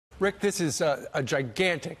Rick, this is a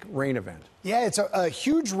gigantic rain event. Yeah, it's a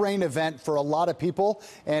huge rain event for a lot of people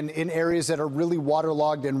and in areas that are really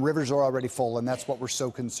waterlogged and rivers are already full, and that's what we're so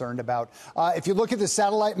concerned about. If you look at the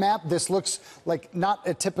satellite map, this looks like not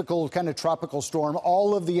a typical kind of tropical storm.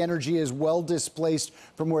 All of the energy is well displaced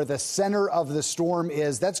from where the center of the storm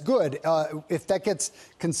is. That's good. If that gets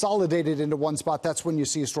consolidated into one spot, that's when you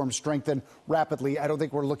see a storm strengthen rapidly. I don't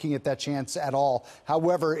think we're looking at that chance at all.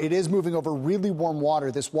 However, it is moving over really warm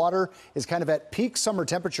water. This water is kind of at peak summer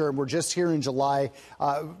temperature, and we're just here in July.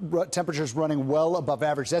 Temperatures running well above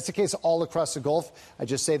average. That's the case all across the Gulf. I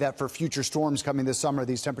just say that for future storms coming this summer.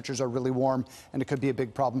 These temperatures are really warm, and it could be a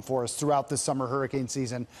big problem for us throughout the summer hurricane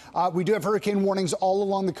season. We do have hurricane warnings all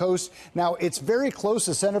along the coast. Now, it's very close,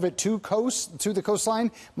 the center of it to the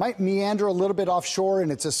coastline. Might meander a little bit offshore,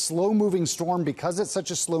 and it's a slow-moving storm. Because it's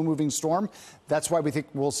such a slow-moving storm, that's why we think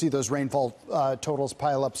we'll see those rainfall totals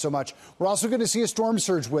pile up so much. We're also going to see a storm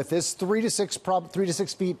surge with this, 3 to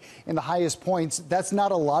 6 feet in the highest points. That's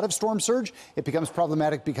not a lot of storm surge. It becomes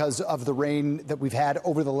problematic because of the rain that we've had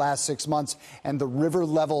over the last 6 months and the river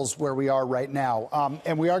levels where we are right now.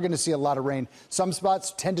 And we are going to see a lot of rain. Some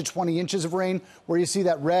spots, 10 to 20 inches of rain. Where you see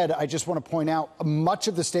that red, I just want to point out much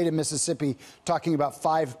of the state of Mississippi talking about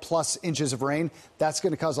 5+ inches of rain. That's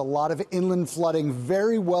going to cause a lot of inland flooding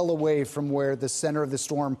very well away from where the center of the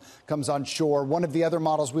storm comes on shore. One of the other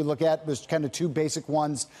models we look at, there's kind of two basic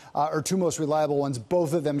ones, or two most reliable ones,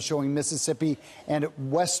 both of them showing Mississippi and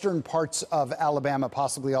western parts of Alabama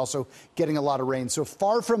possibly also getting a lot of rain. So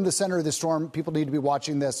far from the center of the storm, people need to be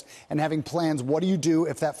watching this and having plans. What do you do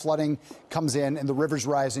if that flooding comes in and the rivers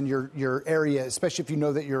rise in your area, especially if you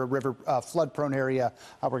know that you're a river flood-prone area?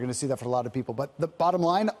 We're going to see that for a lot of people. But the bottom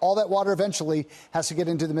line, all that water eventually has to get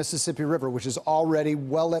into the Mississippi River, which is already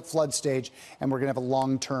well at flood stage, and we're going to have a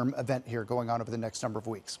long-term event here going on over the next number of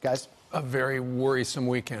weeks. Guys? A very worrisome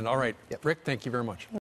weekend. All right, Yep. Rick, thank you very much.